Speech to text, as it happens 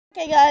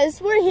Okay guys,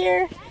 we're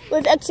here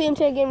with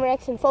XCMT Gamer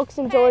X in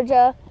Folkston,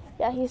 Georgia.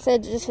 Yeah, he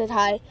just said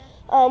hi.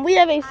 We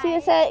have a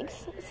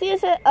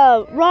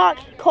CSX rock,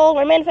 coal,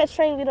 or manifest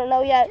train, we don't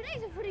know yet.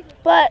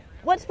 But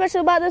what's special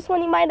about this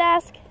one, you might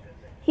ask?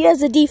 He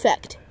has a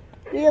defect.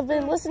 We have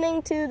been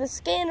listening to the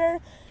scanner.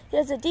 He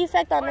has a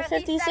defect on the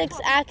 56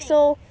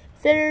 axle,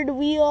 third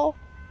wheel.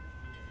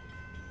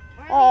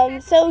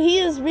 So he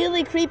is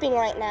really creeping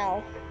right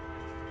now.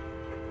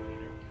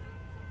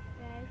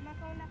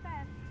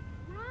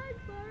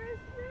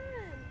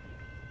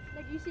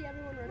 You see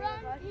everyone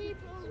running.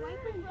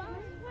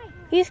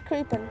 He's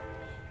creeping.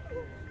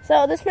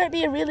 So this might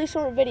be a really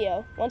short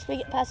video. Once we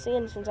get past the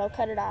engines, I'll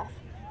cut it off.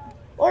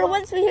 Or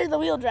once we hear the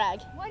wheel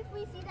drag. Once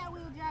we see that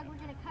wheel drag, we're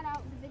gonna cut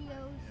out the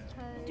videos.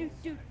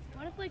 Dude,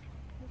 what if like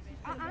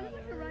I'm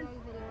gonna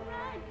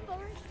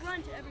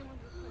run to everyone.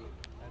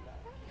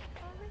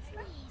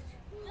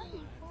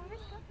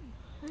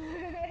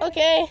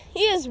 Okay,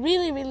 he is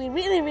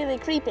really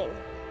creeping,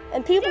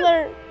 and people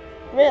are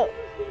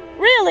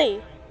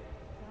really.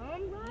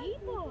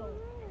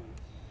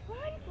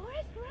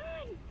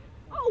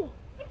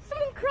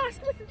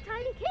 Crossed with a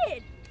tiny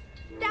kid.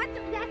 That's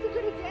a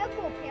good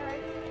example,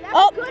 parents.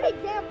 That's a good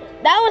example.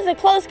 That was a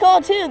close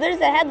call too. There's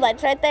the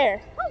headlights right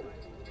there.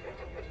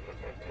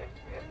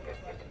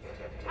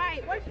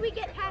 Alright, once we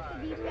get past the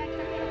defect, I'm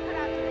gonna cut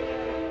out the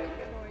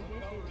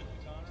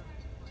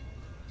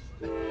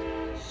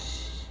video.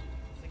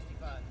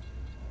 65.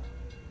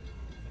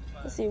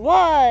 Let's see.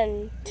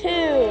 1, 2, 3.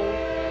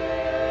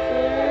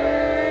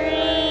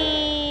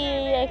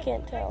 I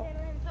can't tell.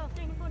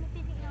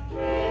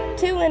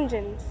 2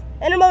 engines.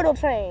 Intermodal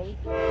train.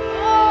 Oh!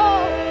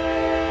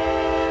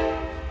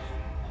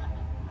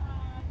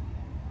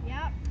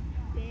 Yep.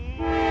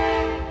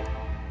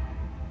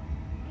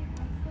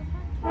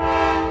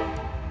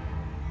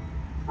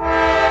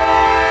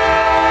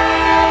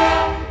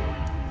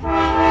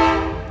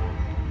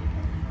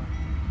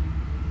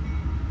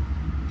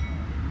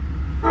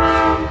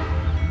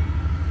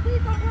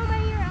 Please don't blow my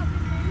ear out.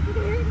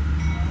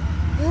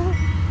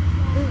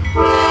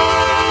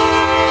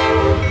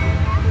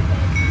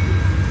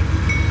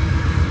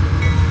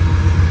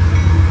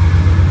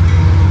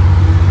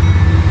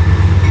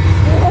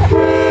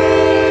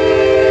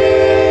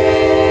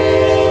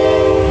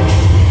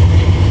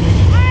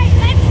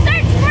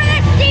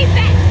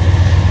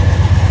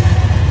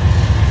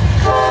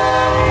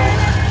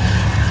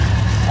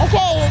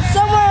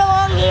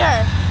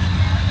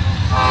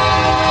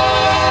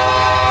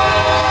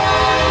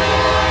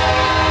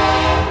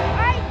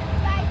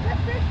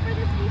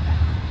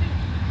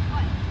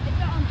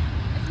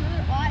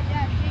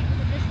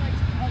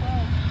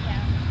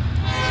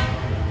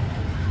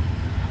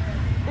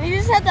 You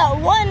just had that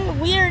one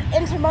weird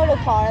intermodal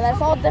car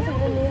that's all different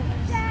than you.